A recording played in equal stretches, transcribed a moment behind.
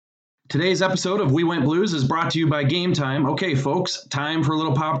Today's episode of We Went Blues is brought to you by Game Time. Okay, folks, time for a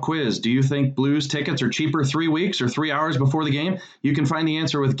little pop quiz. Do you think Blues tickets are cheaper 3 weeks or 3 hours before the game? You can find the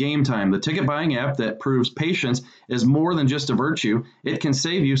answer with Game Time, the ticket buying app that proves patience is more than just a virtue. It can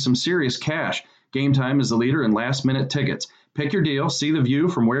save you some serious cash. Game Time is the leader in last-minute tickets. Pick your deal, see the view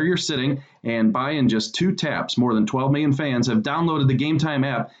from where you're sitting, and buy in just 2 taps. More than 12 million fans have downloaded the Game Time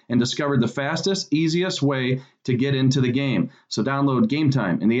app and discovered the fastest, easiest way to get into the game. So download Game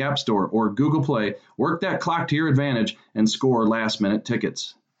Time in the App Store or Google Play, work that clock to your advantage, and score last-minute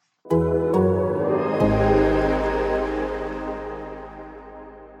tickets.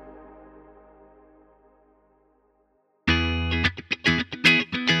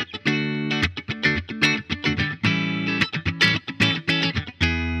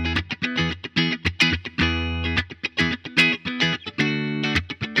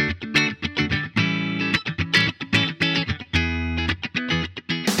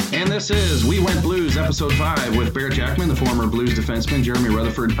 This is We Went Blues, Episode 5, with Barrett Jackman, the former Blues defenseman, Jeremy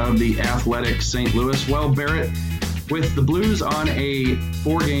Rutherford of the Athletic St. Louis. Well, Barrett, with the Blues on a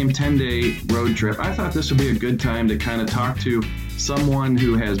 4-game, 10-day road trip, I thought this would be a good time to kind of talk to someone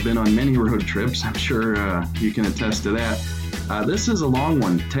who has been on many road trips. I'm sure you can attest to that. This is a long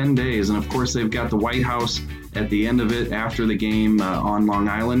one, 10 days, and of course they've got the White House at the end of it after the game on Long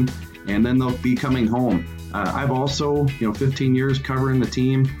Island, and then they'll be coming home. I've also, 15 years covering the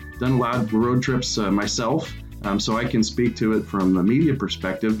team, done a lot of road trips myself, so I can speak to it from the media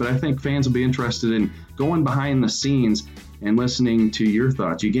perspective, but I think fans will be interested in going behind the scenes and listening to your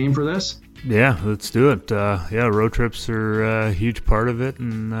thoughts. You game for this? Yeah, let's do it. Road trips are a huge part of it,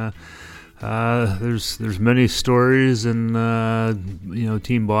 and there's many stories and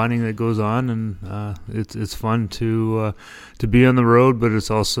team bonding that goes on, and it's fun to be on the road, but it's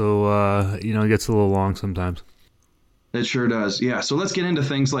also it gets a little long sometimes. It sure does. Yeah. So let's get into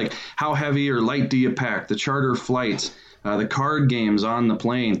things like how heavy or light do you pack, the charter flights, the card games on the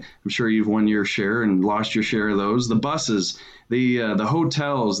plane. I'm sure you've won your share and lost your share of those. The buses, the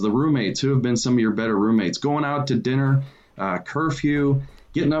hotels, the roommates. Who have been some of your better roommates? Going out to dinner, curfew,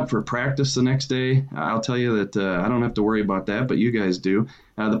 getting up for practice the next day. I'll tell you that I don't have to worry about that, but you guys do.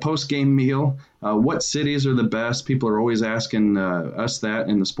 The post-game meal, what cities are the best? People are always asking us that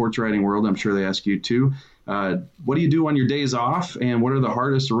in the sports writing world. I'm sure they ask you too. What do you do on your days off, and what are the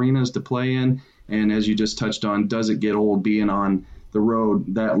hardest arenas to play in? And as you just touched on, does it get old being on the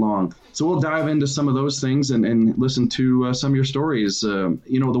road that long? So we'll dive into some of those things and listen to some of your stories. The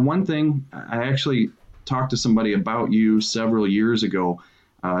one thing, I actually talked to somebody about you several years ago,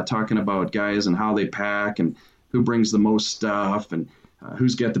 talking about guys and how they pack and who brings the most stuff and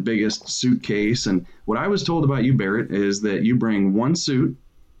who's got the biggest suitcase. And what I was told about you, Barrett, is that you bring one suit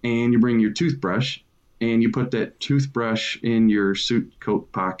and you bring your toothbrush, and you put that toothbrush in your suit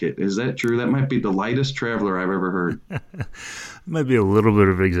coat pocket. Is that true? That might be the lightest traveler I've ever heard. Might be a little bit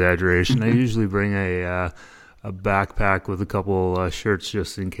of exaggeration. I usually bring a backpack with a couple shirts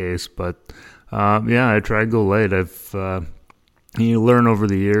just in case. But, I try and go light. You learn over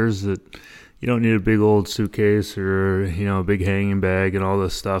the years that you don't need a big old suitcase or, a big hanging bag and all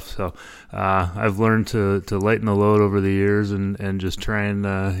this stuff. So I've learned to lighten the load over the years and just try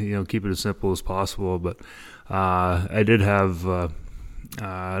and, keep it as simple as possible. But I did have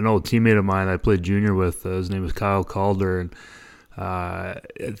an old teammate of mine I played junior with. His name was Kyle Calder. And I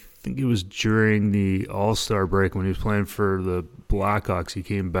think it was during the All-Star break when he was playing for the Blackhawks. He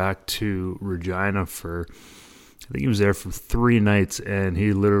came back to Regina I think he was there for 3 nights, and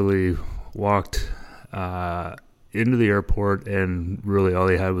he literally walked into the airport, and really all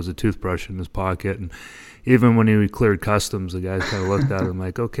he had was a toothbrush in his pocket. And even when he cleared customs, the guys kind of looked at him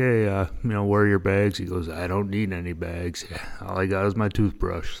like, okay, where are your bags? He goes, I don't need any bags. All I got is my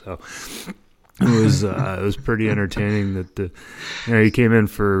toothbrush. So it was pretty entertaining that he came in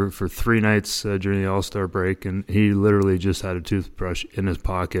for 3 nights during the All-Star break, and he literally just had a toothbrush in his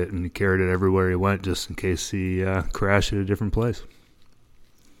pocket, and he carried it everywhere he went just in case he crashed at a different place.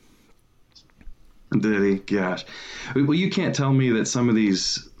 Did he? Gosh. Well, you can't tell me that some of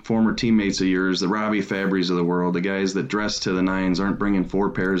these former teammates of yours, the Robbie Fabbris of the world, the guys that dress to the nines, aren't bringing 4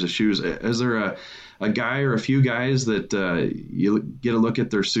 pairs of shoes. Is there a guy or a few guys that you get a look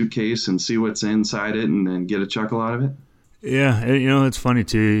at their suitcase and see what's inside it and get a chuckle out of it? Yeah, it's funny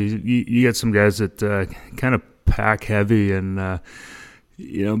too. You get some guys that kind of pack heavy, and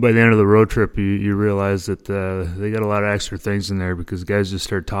by the end of the road trip, you realize that they got a lot of extra things in there because guys just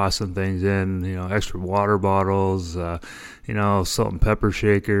start tossing things in, extra water bottles, salt and pepper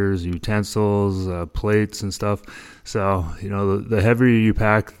shakers, utensils, plates and stuff. So, the heavier you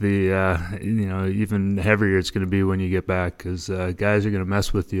pack, the, even heavier it's going to be when you get back because guys are going to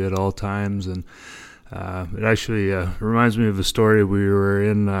mess with you at all times. And it actually reminds me of a story. We were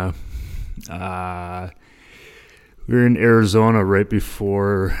in Arizona right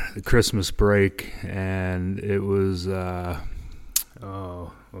before the Christmas break, and it was,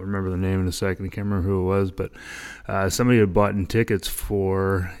 I'll remember the name in a second. I can't remember who it was, but somebody had bought in tickets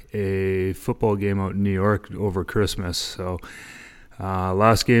for a football game out in New York over Christmas. So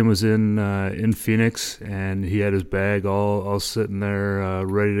last game was in Phoenix, and he had his bag all sitting there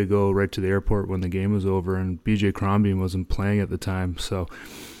ready to go right to the airport when the game was over, and BJ Crombie wasn't playing at the time. So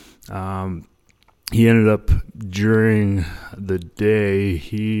he ended up, during the day,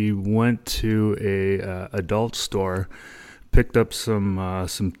 he went to a adult store, picked up some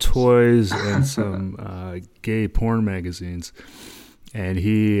toys and some gay porn magazines, and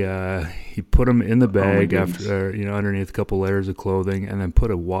he put them in the bag after underneath a couple layers of clothing, and then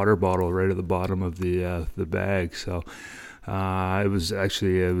put a water bottle right at the bottom of the bag. So it was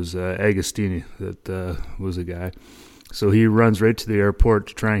Agostini that was a guy. So he runs right to the airport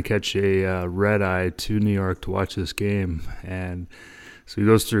to try and catch a red eye to New York to watch this game. And so he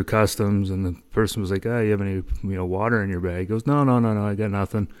goes through customs, and the person was like, you have any water in your bag? He goes, no, I got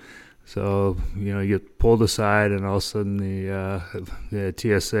nothing. So, you get pulled aside, and all of a sudden the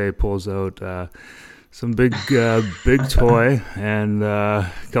TSA pulls out some big toy and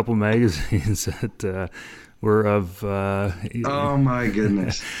a couple magazines that were of oh my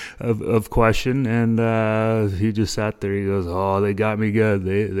goodness of question, and he just sat there. He goes, they got me good.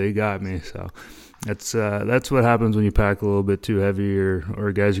 They got me. So that's what happens when you pack a little bit too heavy,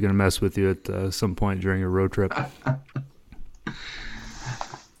 or guys are going to mess with you at some point during a road trip.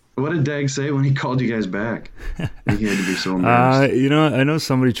 What did Dag say when he called you guys back? He had to be so embarrassed. I know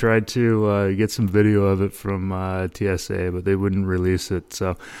somebody tried to get some video of it from TSA, but they wouldn't release it.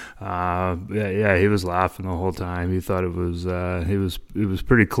 So, he was laughing the whole time. He thought it was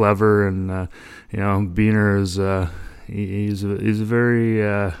pretty clever, and Beaner is he's a very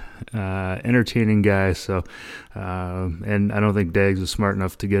entertaining guy. So, and I don't think Dags was smart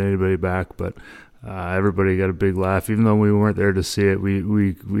enough to get anybody back, but. Everybody got a big laugh, even though we weren't there to see it.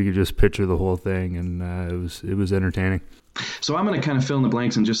 We could just picture the whole thing, and it was entertaining. So I'm going to kind of fill in the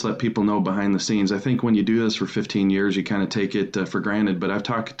blanks and just let people know behind the scenes. I think when you do this for 15 years, you kind of take it for granted. But I've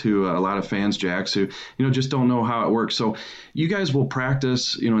talked to a lot of fans, Jax, who just don't know how it works. So you guys will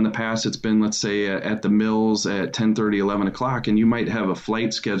practice. In the past, it's been, let's say, at the mills at 10:30, 11 o'clock, and you might have a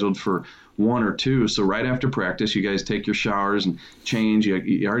flight scheduled for 1 or 2. So right after practice, you guys take your showers and change.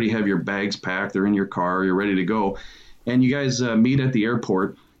 You already have your bags packed. They're in your car. You're ready to go. And you guys meet at the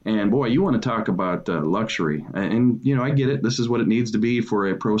airport. And, boy, you want to talk about luxury. And, I get it. This is what it needs to be for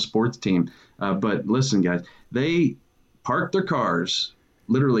a pro sports team. But listen, guys, they park their cars,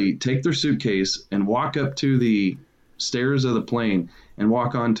 literally take their suitcase and walk up to the stairs of the plane and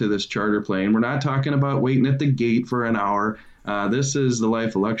walk onto this charter plane. We're not talking about waiting at the gate for an hour. This is the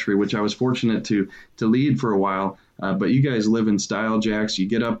life of luxury, which I was fortunate to lead for a while. But you guys live in style, Jax. You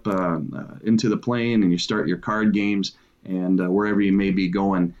get up into the plane and you start your card games and wherever you may be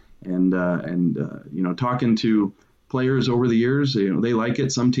going. And talking to players over the years, they like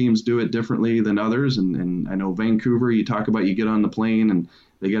it. Some teams do it differently than others. And I know Vancouver, you talk about you get on the plane and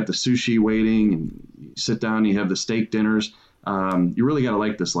they got the sushi waiting and you sit down and you have the steak dinners. You really got to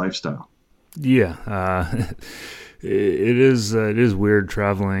like this lifestyle. Yeah. It is weird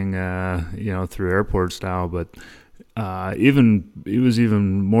traveling, through airports now, but it was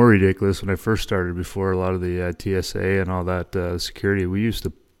even more ridiculous when I first started. Before a lot of the TSA and all that security, we used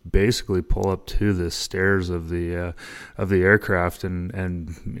to basically pull up to the stairs of the aircraft,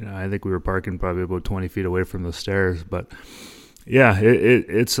 and I think we were parking probably about 20 feet away from the stairs, but. Yeah,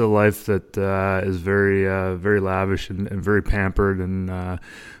 it's a life that is very very lavish and very pampered, and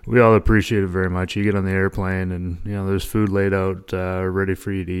we all appreciate it very much. You get on the airplane, and there's food laid out ready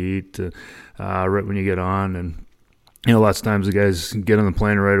for you to eat right when you get on, and lots of times the guys get on the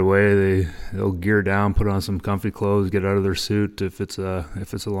plane right away. They'll gear down, put on some comfy clothes, get out of their suit if it's a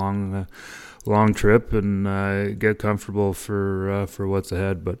long trip, and get comfortable for what's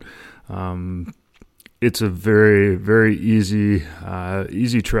ahead. But it's a very, very easy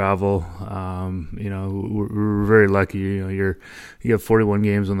travel. We're very lucky. You have 41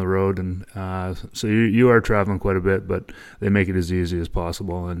 games on the road, and so you are traveling quite a bit. But they make it as easy as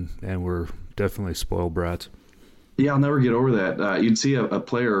possible, and we're definitely spoiled brats. Yeah, I'll never get over that. You'd see a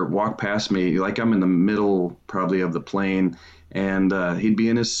player walk past me, like I'm in the middle probably of the plane, and he'd be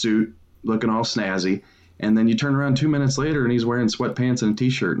in his suit looking all snazzy. And then you turn around 2 minutes later and he's wearing sweatpants and a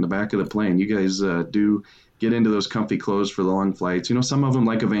t-shirt in the back of the plane. You guys do get into those comfy clothes for the long flights. You know, some of them,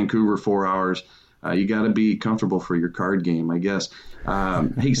 like a Vancouver 4 hours, you got to be comfortable for your card game, I guess.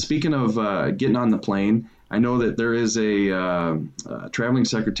 Hey, speaking of getting on the plane, I know that there is a traveling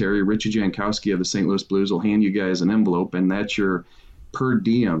secretary, Richie Jankowski of the St. Louis Blues, will hand you guys an envelope, and that's your per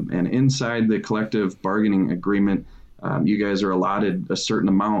diem. And inside the collective bargaining agreement, you guys are allotted a certain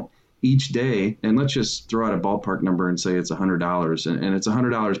amount each day. And let's just throw out a ballpark number and say it's $100, and it's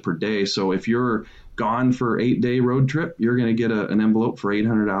 $100 per day. So if you're gone for 8-day road trip, you're going to get an envelope for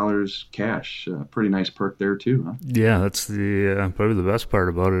 $800 cash. Pretty nice perk there too, huh? Yeah, that's the probably the best part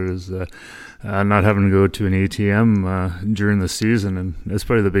about it is not having to go to an ATM during the season, and that's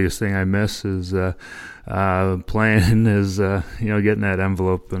probably the biggest thing I miss is playing is getting that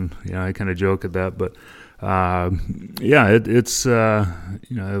envelope, and I kind of joke at that, but it's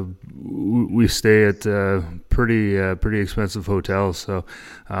we stay at pretty expensive hotels, so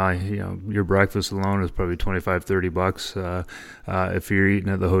your breakfast alone is probably $25-$30 if you're eating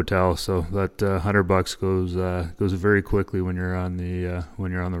at the hotel. So that $100 goes very quickly when you're on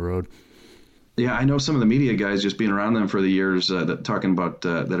the road. Yeah, I know some of the media guys, just being around them for the years, that talking about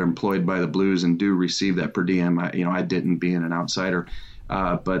that are employed by the Blues and do receive that per diem. I didn't, being an outsider.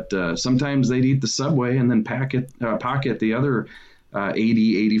 But sometimes they'd eat the Subway and then pocket the other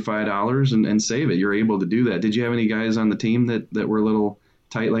 $80-$85 and save it. You're able to do that. Did you have any guys on the team that were a little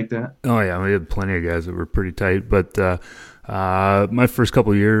tight like that? Oh, yeah. We had plenty of guys that were pretty tight. But my first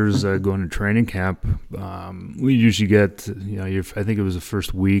couple of years going to training camp, we usually get, I think it was the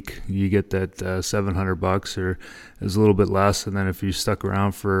first week, you get that $700, or it was a little bit less. And then if you stuck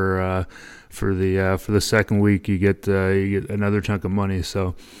around for the second week, you get another chunk of money.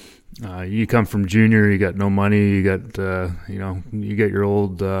 So you come from junior, you got no money, you got you get your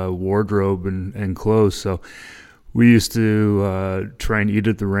old wardrobe and clothes. So we used to try and eat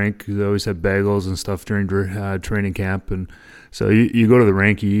at the rink. They always had bagels and stuff during training camp, and so you go to the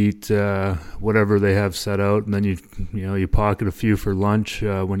rink, you eat whatever they have set out, and then you pocket a few for lunch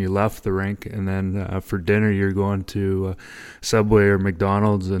when you left the rink, and then for dinner you're going to Subway or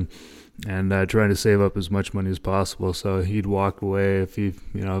McDonald's and trying to save up as much money as possible. So he'd walk away if it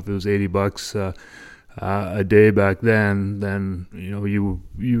was $80 a day back then you would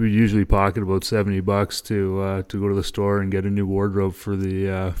usually pocket about $70 to go to the store and get a new wardrobe for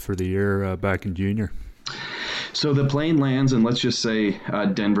the year back in junior. So the plane lands, and let's just say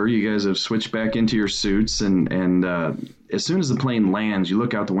Denver, you guys have switched back into your suits, and as soon as the plane lands, you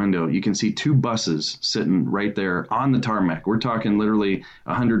look out the window, you can see two buses sitting right there on the tarmac. We're talking literally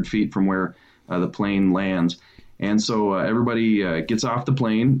 100 feet from where the plane lands. And so everybody gets off the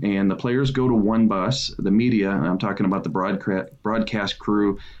plane, and the players go to one bus. The media, and I'm talking about the broadcast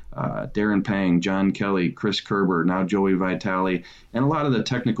crew, Darren Pang, John Kelly, Chris Kerber, now Joey Vitale, and a lot of the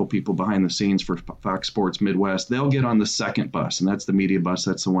technical people behind the scenes for Fox Sports Midwest, they'll get on the second bus, and that's the media bus.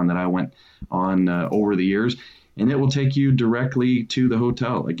 That's the one that I went on over the years. And it will take you directly to the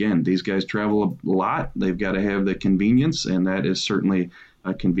hotel. Again, these guys travel a lot. They've got to have the convenience, and that is certainly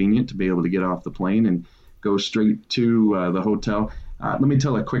convenient to be able to get off the plane and go straight to the hotel. Let me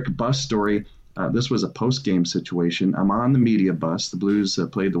tell a quick bus story. This was a post-game situation. I'm on the media bus. The Blues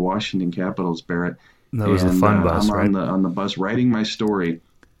played the Washington Capitals, Barrett. That was the fun bus, I'm right? on the bus writing my story.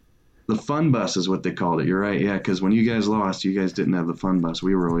 The fun bus is what they called it. You're right, yeah, because when you guys lost, you guys didn't have the fun bus.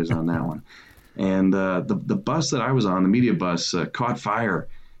 We were always on that one. And the bus that I was on, the media bus, caught fire.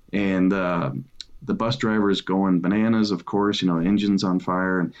 And the bus driver is going bananas, of course, engine's on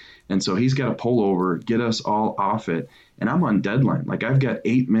fire. And so he's got to pull over, get us all off it. And I'm on deadline. Like, I've got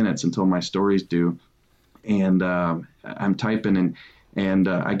 8 minutes until my story's due. And I'm typing, and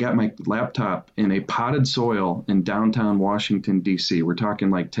I got my laptop in a potted soil in downtown Washington, D.C. We're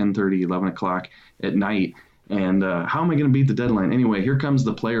talking like 10:30, 11 o'clock at night. And how am I going to beat the deadline? Anyway, here comes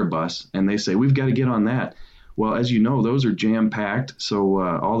the player bus, and they say, we've got to get on that. Well, as you know, those are jam-packed, so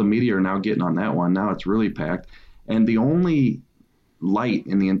all the media are now getting on that one. Now it's really packed. And the only light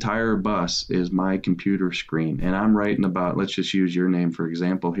in the entire bus is my computer screen. And I'm writing about, let's just use your name for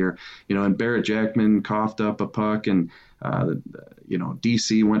example here, and Barrett Jackman coughed up a puck, and,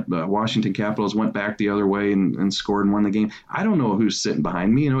 D.C. Washington Capitals went back the other way and scored and won the game. I don't know who's sitting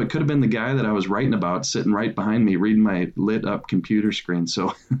behind me. It could have been the guy that I was writing about sitting right behind me, reading my lit up computer screen.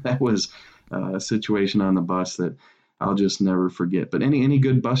 So that was a situation on the bus that I'll just never forget. But any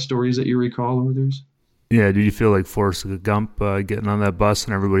good bus stories that you recall over theirs? Yeah, did you feel like Forrest Gump getting on that bus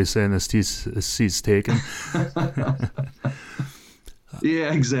and everybody saying the seat's taken?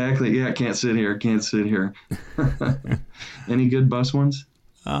 Yeah, exactly. Yeah, can't sit here. Any good bus ones?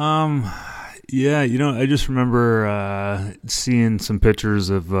 Yeah, I just remember seeing some pictures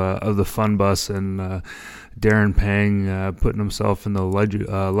of the fun bus and Darren Pang putting himself in the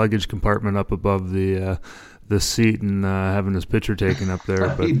luggage compartment up above the seat and having his picture taken up there.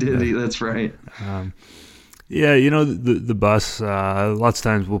 But, he did. That's right. Yeah, the bus. Lots of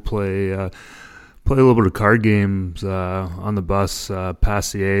times we'll play a little bit of card games on the bus,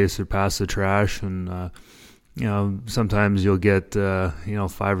 pass the ace or pass the trash, and sometimes you'll get 5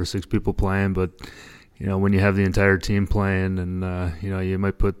 or 6 people playing, but when you have the entire team playing, and you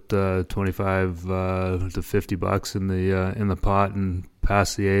might put $25 to $50 in the pot and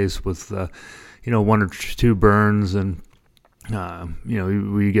pass the ace with 1 or 2 burns, and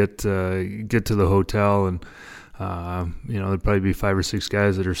we get to the hotel, and there'd probably be 5 or 6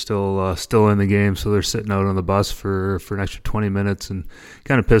 guys that are still in the game, so they're sitting out on the bus for an extra 20 minutes and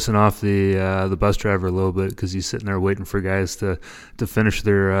kind of pissing off the bus driver a little bit, because he's sitting there waiting for guys to finish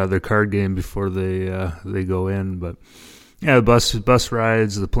their card game before they go in. But yeah, the bus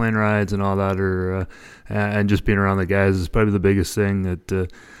rides, the plane rides, and all that are and just being around the guys is probably the biggest thing that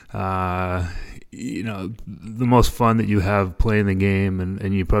the most fun that you have playing the game,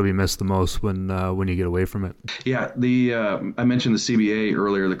 and you probably miss the most when you get away from it. Yeah, I mentioned the CBA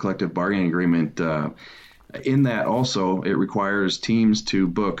earlier, the collective bargaining agreement. In that also, it requires teams to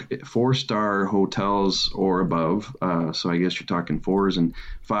book 4-star hotels or above. So I guess you're talking 4s and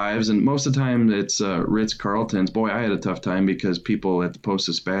 5s, and most of the time it's Ritz-Carltons. Boy, I had a tough time because people at the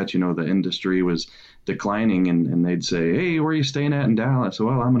Post-Dispatch, the industry was declining, and they'd say, "Hey, where are you staying at in Dallas?"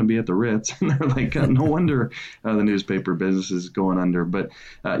 "Well, I'm going to be at the Ritz." And they're like, "No wonder the newspaper business is going under." But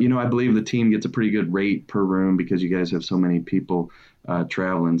I believe the team gets a pretty good rate per room because you guys have so many people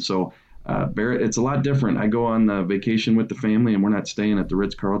traveling. So Barrett, it's a lot different. I go on vacation with the family, and we're not staying at the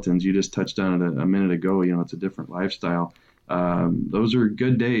Ritz-Carltons. You just touched on it a minute ago. It's a different lifestyle. Those are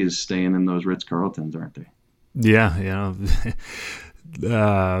good days staying in those Ritz-Carltons, aren't they? Yeah,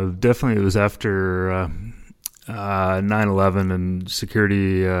 definitely. It was after 9/11, and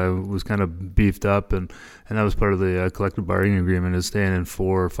security was kind of beefed up, and that was part of the collective bargaining agreement, is staying in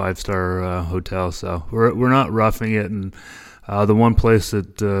 4 or 5-star hotels. So we're not roughing it, and the one place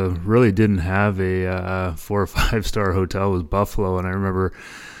that really didn't have a 4 or 5-star hotel was Buffalo, and I remember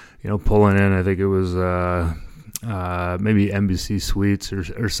pulling in. I think it was maybe Embassy Suites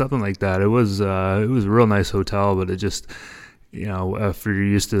or something like that. It was a real nice hotel, but it just after you're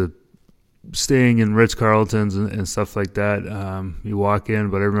used to staying in Ritz-Carltons and stuff like that, you walk in.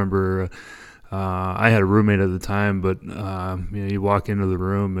 But I remember I had a roommate at the time, but you walk into the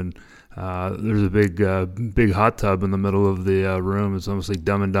room, and there's a big hot tub in the middle of the room. It's almost like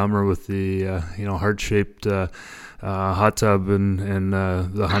Dumb and Dumber with the heart-shaped hot tub and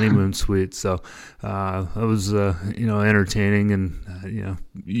the honeymoon suite. So that was entertaining, and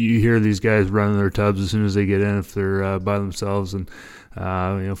you hear these guys running their tubs as soon as they get in, if they're by themselves, and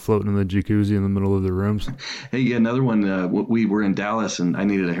floating in the jacuzzi in the middle of the rooms. Hey, another one. We were in Dallas, and I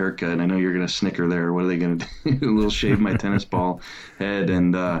needed a haircut, and I know you're going to snicker there. What are they going to do? A little shave my tennis ball head,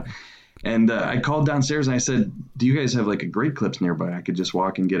 and I called downstairs and I said, "Do you guys have like a Great Clips nearby? I could just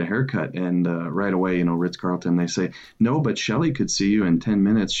walk and get a haircut." And right away, Ritz-Carlton, they say, "No, but Shelly could see you in 10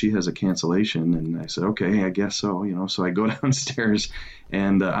 minutes. She has a cancellation." And I said, "Okay, I guess so." So I go downstairs,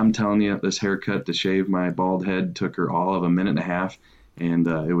 and I'm telling you, this haircut to shave my bald head took her all of a minute and a half, and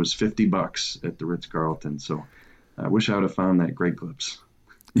it was $50 at the Ritz-Carlton. So I wish I would have found that Great Clips.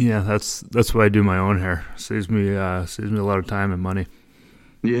 Yeah, that's why I do my own hair. Saves me a lot of time and money.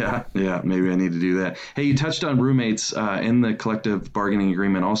 Yeah, maybe I need to do that. Hey, you touched on roommates in the collective bargaining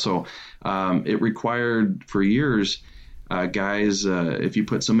agreement also. It required for years, guys, if you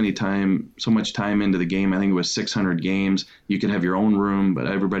put so much time into the game, I think it was 600 games, you could have your own room, but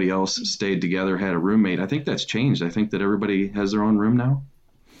everybody else stayed together, had a roommate. I think that's changed. I think that everybody has their own room now.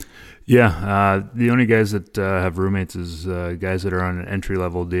 Yeah, the only guys that have roommates is guys that are on an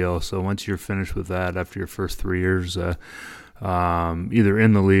entry-level deal. So once you're finished with that, after your first 3 years, either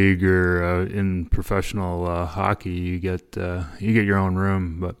in the league or in professional hockey, you get your own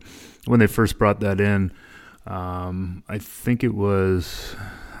room. But when they first brought that in, I think it was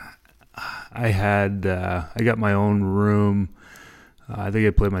I got my own room. I think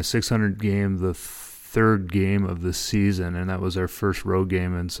I played my 600 game the third game of the season, and that was our first road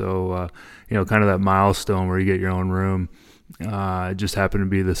game. And so kind of that milestone where you get your own room. It just happened to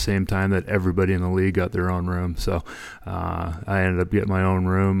be the same time that everybody in the league got their own room. So I ended up getting my own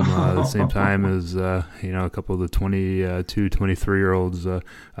room the same time as a couple of the 22, 23-year-olds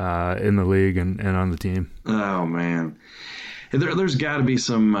in the league and on the team. Oh, man. There's got to be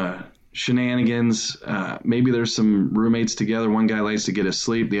some shenanigans. Maybe there's some roommates together. One guy likes to get his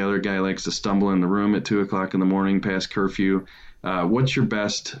sleep. The other guy likes to stumble in the room at 2 o'clock in the morning past curfew. What's your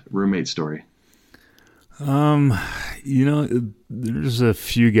best roommate story? There's a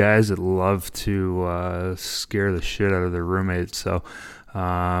few guys that love to scare the shit out of their roommates. So,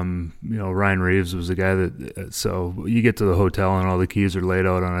 Ryan Reeves was a guy that, so you get to the hotel and all the keys are laid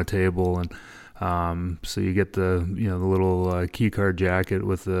out on a table, and so you get the little key card jacket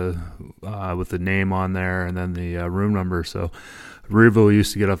with the name on there and then the room number. So Reevo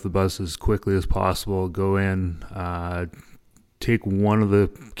used to get off the bus as quickly as possible, go in, take one of the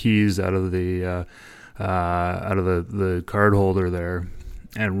keys out of the card holder there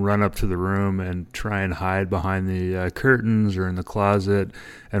and run up to the room and try and hide behind the curtains or in the closet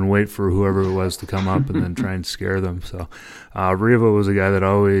and wait for whoever it was to come up and then try and scare them. So Revo was a guy that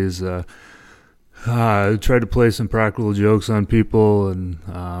always tried to play some practical jokes on people. And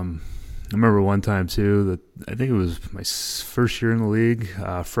I remember one time too that I think it was my first year in the league,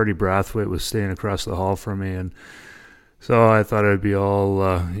 Freddie Brathwaite was staying across the hall from me, and so I thought I'd be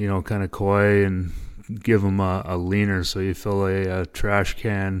all kind of coy and give him a leaner. So you fill a trash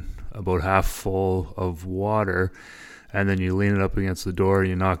can about half full of water, and then you lean it up against the door,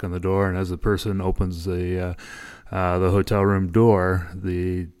 you knock on the door, and as the person opens the hotel room door,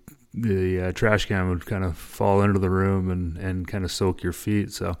 the trash can would kind of fall into the room and kind of soak your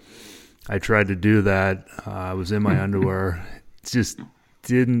feet. So I tried to do that. I was in my underwear. Just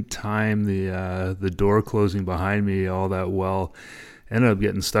didn't time the door closing behind me all that well. Ended up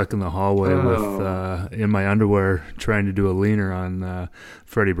getting stuck in the hallway with in my underwear trying to do a leaner on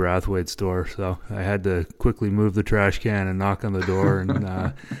Freddie Brathwaite's door. So I had to quickly move the trash can and knock on the door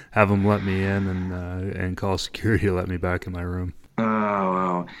and have them let me in and call security to let me back in my room. Oh,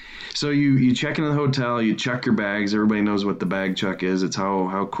 wow. So you check into the hotel, you check your bags. Everybody knows what the bag check is. It's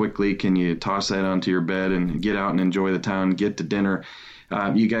how quickly can you toss that onto your bed and get out and enjoy the town, get to dinner.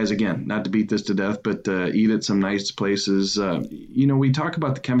 You guys, again, not to beat this to death, but eat at some nice places. We talk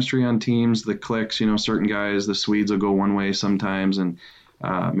about the chemistry on teams, the cliques, certain guys, the Swedes will go one way sometimes, and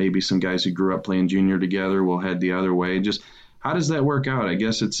maybe some guys who grew up playing junior together will head the other way. Just how does that work out? I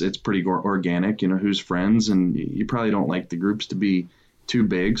guess it's pretty organic, who's friends, and you probably don't like the groups to be too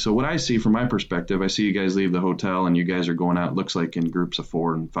big. So what I see from my perspective, I see you guys leave the hotel and you guys are going out, looks like in groups of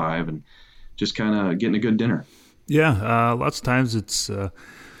 4 and 5, and just kind of getting a good dinner. Yeah, lots of times it's, guys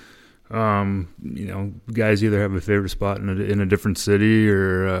either have a favorite spot in a different city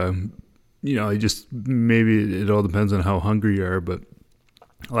or, just maybe it all depends on how hungry you are. But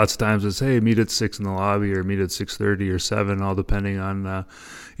lots of times it's, hey, meet at 6 in the lobby or meet at 6:30 or 7, all depending on,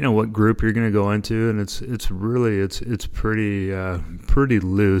 what group you're going to go into. And it's pretty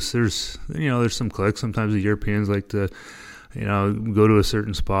loose. There's some cliques. Sometimes the Europeans like to, go to a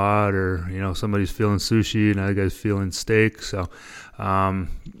certain spot, or, somebody's feeling sushi and another guy's feeling steak. So,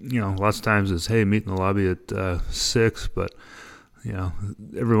 lots of times it's, hey, meet in the lobby at 6, but,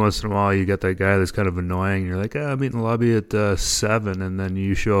 every once in a while you get that guy that's kind of annoying. You're like, meet in the lobby at 7, and then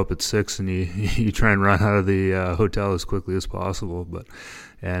you show up at 6 and you try and run out of the hotel as quickly as possible.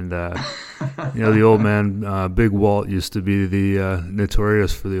 The old man, Big Walt, used to be the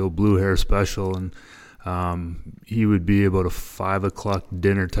notorious for the old blue hair special, and he would be about a 5 o'clock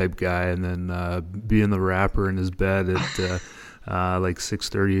dinner type guy, and then be in the wrapper in his bed at like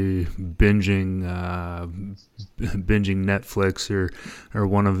 6:30, binging Netflix or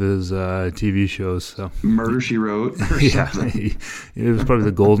one of his TV shows. So Murder, She Wrote. Yeah, it was probably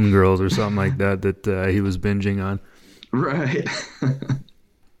the Golden Girls or something like that he was binging on. Right.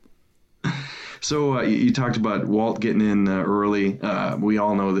 So you talked about Walt getting in early. We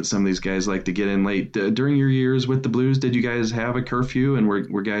all know that some of these guys like to get in late. During your years with the Blues, did you guys have a curfew, and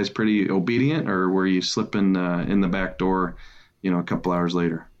were guys pretty obedient, or were you slipping in the back door, a couple hours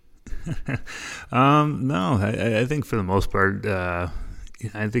later? No, I think for the most part, I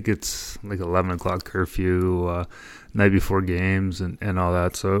think it's like 11 o'clock curfew night before games and all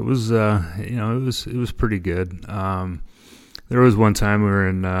that. So it was, it was pretty good. There was one time we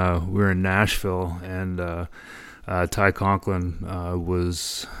were in Nashville, and Ty Conklin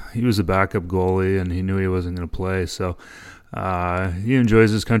was a backup goalie, and he knew he wasn't going to play. So he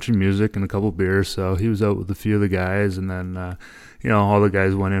enjoys his country music and a couple beers, so he was out with a few of the guys, and then all the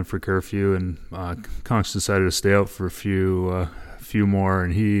guys went in for curfew, and Conks decided to stay out for a few more,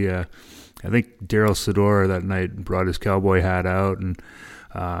 and he I think Daryl Sador that night brought his cowboy hat out, and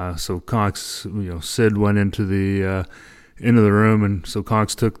so Conks, Sid went into the room, and so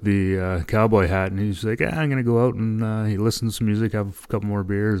Conks took the cowboy hat, and he's like, I'm gonna go out and he listened to some music, have a couple more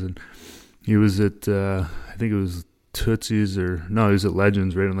beers, and he was at I think it was Tootsie's he was at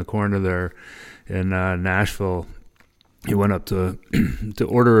Legends right on the corner there in Nashville. He went up to to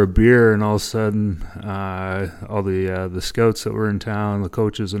order a beer, and all of a sudden, all the scouts that were in town, the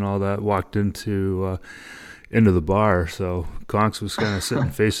coaches and all that, walked into the bar. So Conks was kind of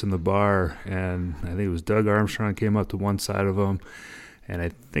sitting facing the bar, and I think it was Doug Armstrong came up to one side of him, and I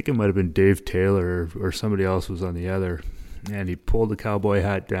think it might have been Dave Taylor or somebody else was on the other. And he pulled the cowboy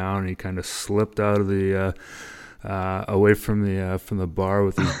hat down, and he kind of slipped out of the away from the bar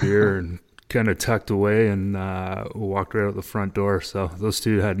with his beer and kind of tucked away and walked right out the front door. So those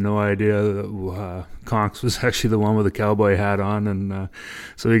two had no idea that Conks was actually the one with the cowboy hat on, and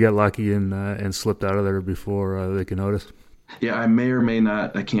so he got lucky and slipped out of there before they could notice. Yeah, I may or may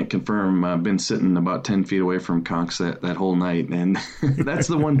not, I can't confirm, been sitting about 10 feet away from Conks that whole night. And that's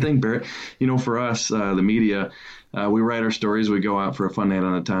the one thing, Barrett, for us, the media, we write our stories, we go out for a fun night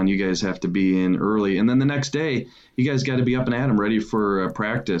on the town. You guys have to be in early. And then the next day, you guys got to be up and at 'em, ready for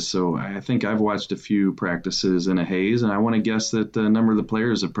practice. So I think I've watched a few practices in a haze, and I want to guess that a number of the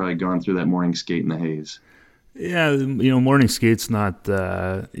players have probably gone through that morning skate in the haze. Yeah, morning skate's not,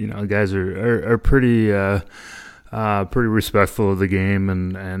 guys are pretty pretty respectful of the game,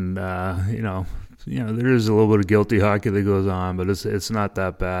 and there is a little bit of guilty hockey that goes on, but it's not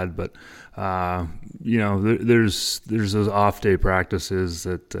that bad. But there's those off day practices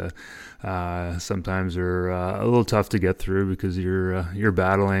that sometimes are a little tough to get through because you're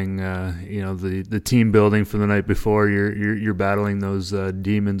battling the team building from the night before. You're battling those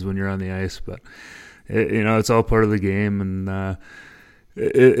demons when you're on the ice, but it's all part of the game, and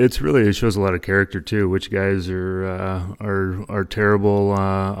it shows a lot of character too. Which guys are terrible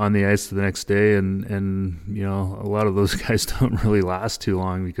on the ice the next day, and a lot of those guys don't really last too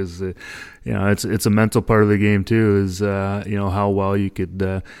long because it's a mental part of the game too. Is how well you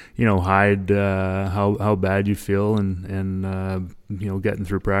could hide how bad you feel and getting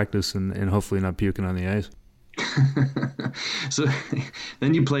through practice and hopefully not puking on the ice. So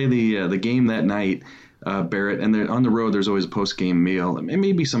then you play the game that night. Barrett, and on the road there's always a post-game meal, and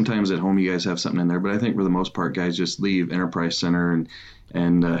maybe sometimes at home you guys have something in there, but I think for the most part guys just leave Enterprise Center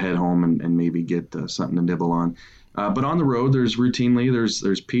and head home and maybe get something to nibble on. But on the road there's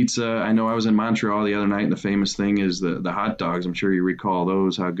pizza. I know I was in Montreal the other night, and the famous thing is the hot dogs. I'm sure you recall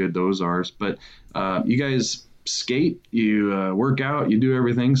those, how good those are. But you guys skate, you work out, you do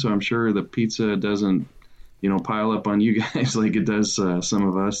everything, so I'm sure the pizza doesn't pile up on you guys like it does some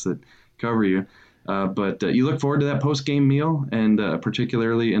of us that cover you. But you look forward to that post-game meal, and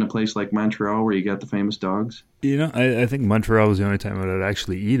particularly in a place like Montreal where you got the famous dogs. I think Montreal was the only time I'd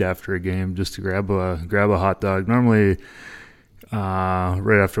actually eat after a game, just to grab a hot dog. Normally,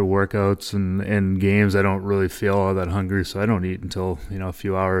 right after workouts and games, I don't really feel all that hungry, so I don't eat until a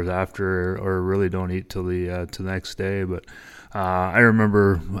few hours after, or really don't eat till the next day. But I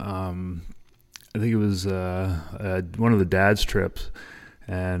remember, I think it was one of the dad's trips.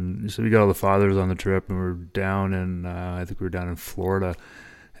 And so we got all the fathers on the trip, and we're down in, I think we were down in Florida,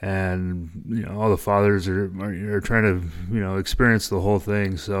 and all the fathers are trying to experience the whole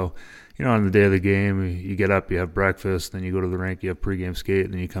thing. So on the day of the game, you get up, you have breakfast, then you go to the rink, you have pregame skate,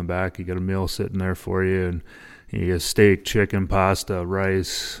 and then you come back, you got a meal sitting there for you, and you get steak, chicken, pasta,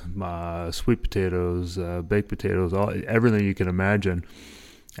 rice, sweet potatoes, baked potatoes, everything you can imagine,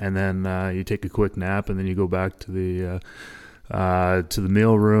 and then you take a quick nap, and then you go back to the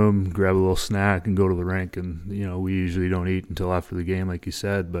meal room, grab a little snack, and go to the rink. And we usually don't eat until after the game, like you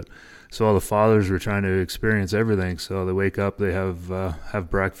said. But so all the fathers were trying to experience everything. So they wake up, they have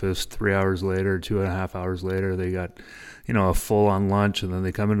breakfast. 3 hours later, 2.5 hours later, they got a full-on lunch, and then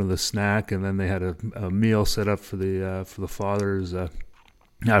they come into the snack, and then they had a meal set up for the fathers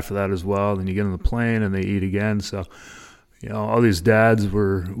after that as well. Then you get on the plane, and they eat again. So all these dads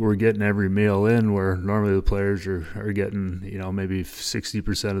were getting every meal in, where normally the players are getting, maybe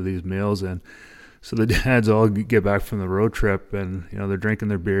 60% of these meals in. So the dads all get back from the road trip, and, they're drinking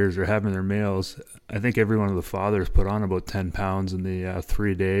their beers, they're having their meals. I think every one of the fathers put on about 10 pounds in the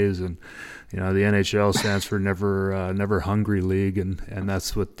 3 days. And, the NHL stands for Never Hungry League. And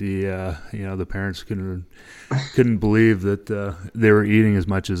that's what the parents couldn't believe that they were eating as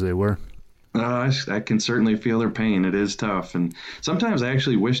much as they were. I can certainly feel their pain. It is tough. And sometimes I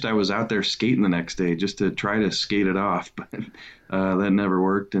actually wished I was out there skating the next day just to try to skate it off. But that never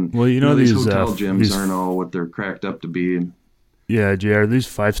worked. And well, these hotel gyms aren't all what they're cracked up to be. And Yeah, JR, these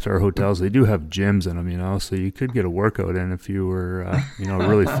 5-star hotels, they do have gyms in them, so you could get a workout in if you were,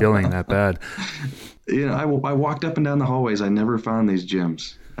 really feeling that bad. I walked up and down the hallways. I never found these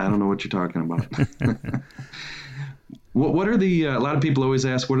gyms. I don't know what you're talking about. What are a lot of people always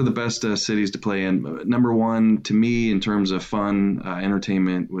ask, what are the best cities to play in? Number one, to me, in terms of fun,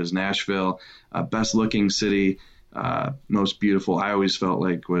 entertainment, was Nashville. Best looking city, most beautiful, I always felt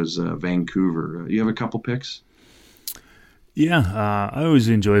like was Vancouver. You have a couple picks? Yeah, I always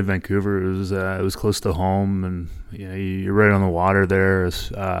enjoyed Vancouver. It was close to home, and you're right on the water there.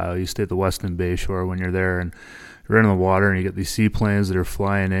 You stay at the Weston Bay Shore when you're there, and you're right on the water, and you get these seaplanes that are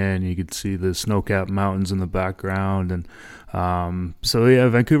flying in. You could see the snow-capped mountains in the background, and so yeah,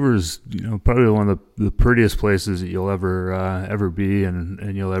 Vancouver is probably one of the prettiest places that you'll ever be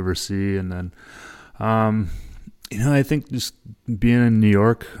and you'll ever see. And then I think just being in New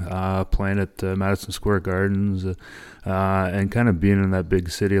York, playing at Madison Square Gardens, and kind of being in that big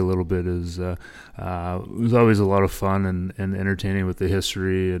city a little bit was always a lot of fun and entertaining with the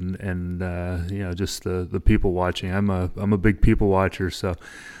history and just the people watching. I'm a big people watcher, so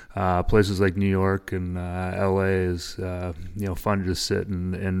places like New York and LA is fun to just sit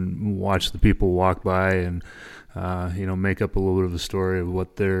and watch the people walk by and make up a little bit of a story of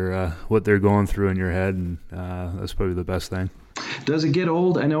what they're going through in your head, and that's probably the best thing. Does it get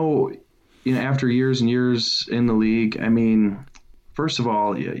old? I know, after years and years in the league, I mean, first of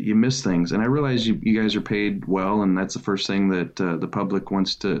all, you miss things, and I realize you guys are paid well, and that's the first thing that the public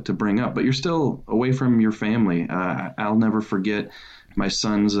wants to bring up, but you're still away from your family. I'll never forget my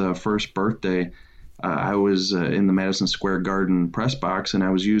son's first birthday. I was in the Madison Square Garden press box, and I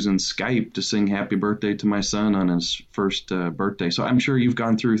was using Skype to sing happy birthday to my son on his first birthday. So I'm sure you've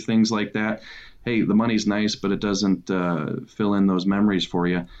gone through things like that. Hey, the money's nice, but it doesn't fill in those memories for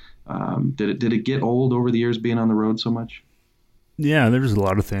you. Did it get old over the years being on the road so much? Yeah, there's a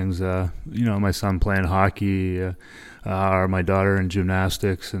lot of things. My son playing hockey, or my daughter in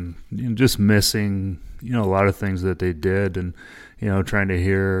gymnastics, and just missing a lot of things that they did, and trying to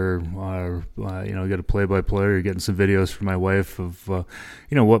hear, get a play-by-play, or getting some videos from my wife of,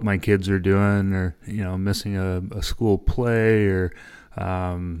 what my kids are doing, or, missing a school play, or,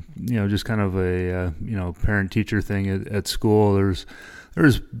 just kind of a, parent-teacher thing at school.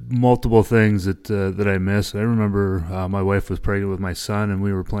 There's multiple things that I miss. I remember my wife was pregnant with my son, and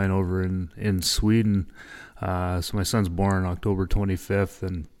we were playing over in Sweden. So my son's born October 25th,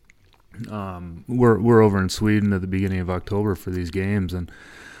 and we're over in Sweden at the beginning of October for these games, and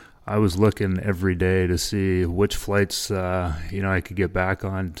I was looking every day to see which flights I could get back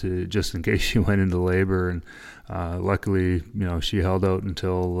on to, just in case she went into labor. And luckily, she held out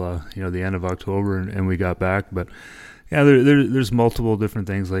until the end of October, and we got back. But yeah, there's multiple different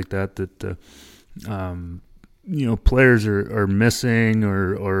things like that players are missing,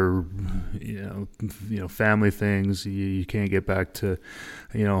 or family things. You can't get back to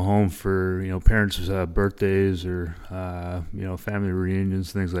home for parents' birthdays, or family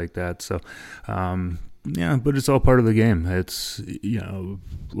reunions, things like that. So but it's all part of the game. It's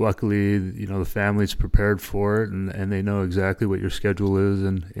luckily the family's prepared for it, and they know exactly what your schedule is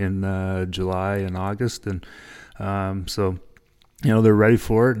in July and August, and so they're ready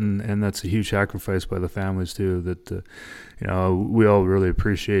for it, and that's a huge sacrifice by the families too. That we all really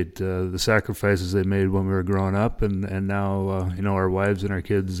appreciate the sacrifices they made when we were growing up, and now our wives and our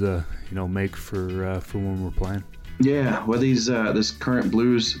kids make for when we're playing. Yeah, well, this current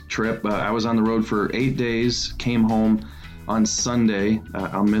Blues trip, I was on the road for 8 days. Came home on Sunday.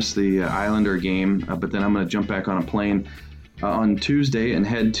 I'll miss the Islander game, but then I'm going to jump back on a plane on Tuesday and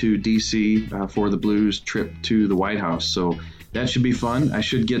head to D.C. For the Blues trip to the White House. So that should be fun. I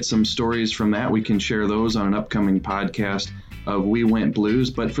should get some stories from that. We can share those on an upcoming podcast of We Went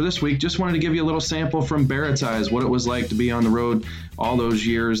Blues. But for this week, just wanted to give you a little sample from Barrett's eyes, what it was like to be on the road all those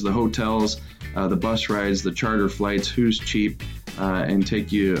years, the hotels, the bus rides, the charter flights, who's cheap, and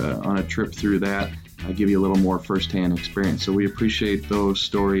take you on a trip through that. Give you a little more firsthand experience. So we appreciate those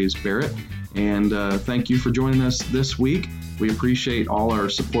stories, Barrett. And thank you for joining us this week. We appreciate all our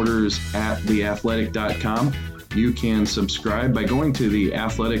supporters at theathletic.com. You can subscribe by going to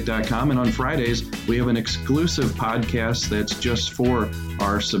theathletic.com, and on Fridays we have an exclusive podcast that's just for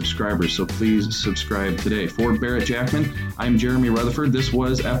our subscribers, so please subscribe today. For Barrett Jackman, I'm Jeremy Rutherford. This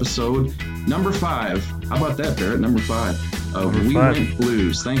was episode number 5. How about that, Barrett? Number 5 of We Went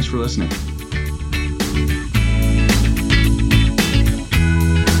Blues. Thanks for listening.